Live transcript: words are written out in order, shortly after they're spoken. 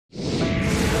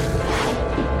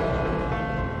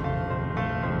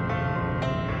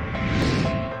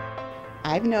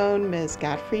I've known Ms.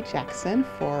 Godfrey-Jackson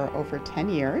for over 10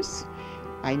 years.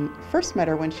 I first met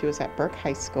her when she was at Burke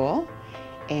High School,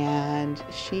 and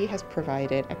she has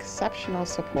provided exceptional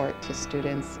support to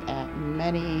students at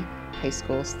many high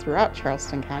schools throughout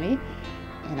Charleston County,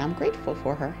 and I'm grateful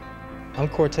for her. I'm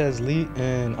Cortez Lee,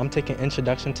 and I'm taking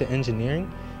Introduction to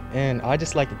Engineering, and I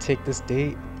just like to take this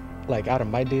day, out of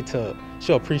my day, to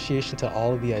show appreciation to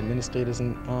all of the administrators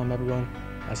and everyone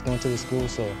that's going to the school.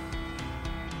 So,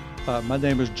 my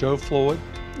name is Joe Floyd.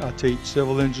 I teach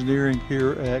civil engineering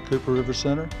here at Cooper River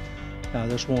Center. I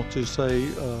just want to say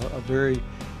a very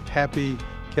happy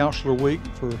Counselor Week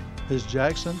for Ms.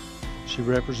 Jackson. She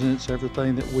represents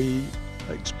everything that we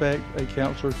expect a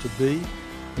counselor to be,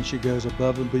 and she goes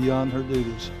above and beyond her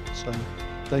duties. So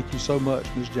thank you so much,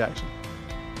 Ms. Jackson.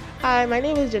 Hi, my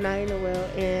name is Janiyah Noel,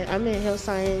 and I'm in Health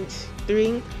Science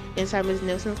 3 inside Ms.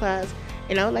 Nelson's class.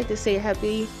 And I would like to say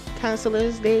happy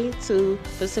Counselor's Day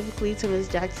specifically to Ms.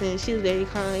 Jackson. She was very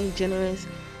kind, generous,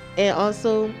 and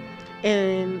also,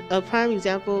 in a prime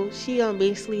example, she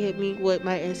basically hit me with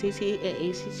my SAT and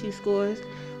ACT scores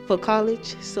for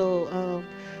college. So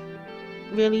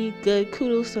really good,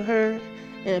 kudos to her,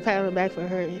 and a pat on the back for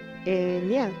her.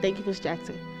 And yeah, thank you, Ms.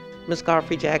 Jackson. Ms.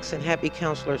 Godfrey-Jackson, happy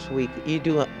Counselors Week. You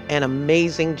do an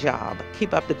amazing job.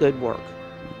 Keep up the good work.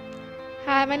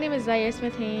 Hi, my name is Zaire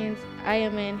Smith-Haynes. I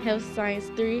am in Health Science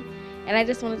 3, and I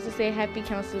just wanted to say happy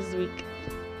Counselors Week.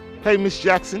 Hey, Ms.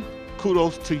 Jackson,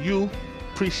 kudos to you.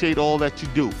 Appreciate all that you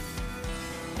do.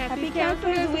 Happy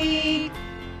Counselors Week!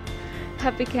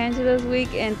 Happy Counselors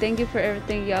Week, and thank you for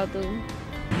everything y'all do.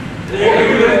 Thank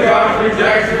you, Ms.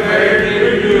 Godfrey-Jackson, for everything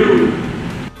you do.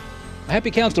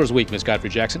 Happy Counselors Week, Ms.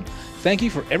 Godfrey-Jackson. Thank you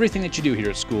for everything that you do here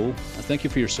at school. Thank you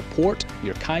for your support,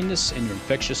 your kindness, and your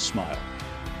infectious smile.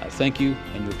 Thank you,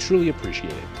 and you're truly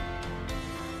appreciated.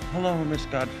 Hello, Miss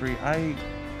Godfrey. I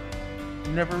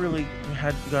never really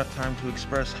got time to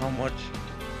express how much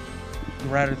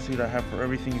gratitude I have for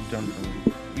everything you've done for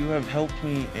me. You have helped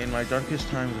me in my darkest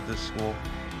times at this school.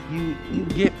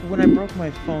 When I broke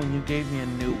my phone, you gave me a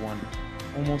new one,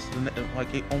 almost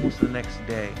the next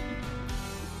day.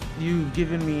 You've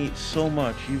given me so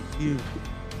much.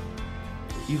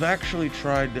 You've actually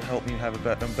tried to help me have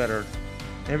a better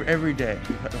every day.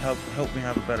 Help me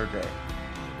have a better day,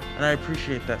 and I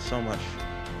appreciate that so much.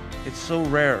 It's so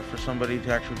rare for somebody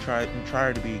to actually try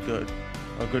to be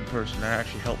a good person, and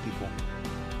actually help people.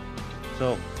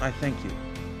 So I thank you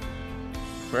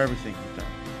for everything you've done.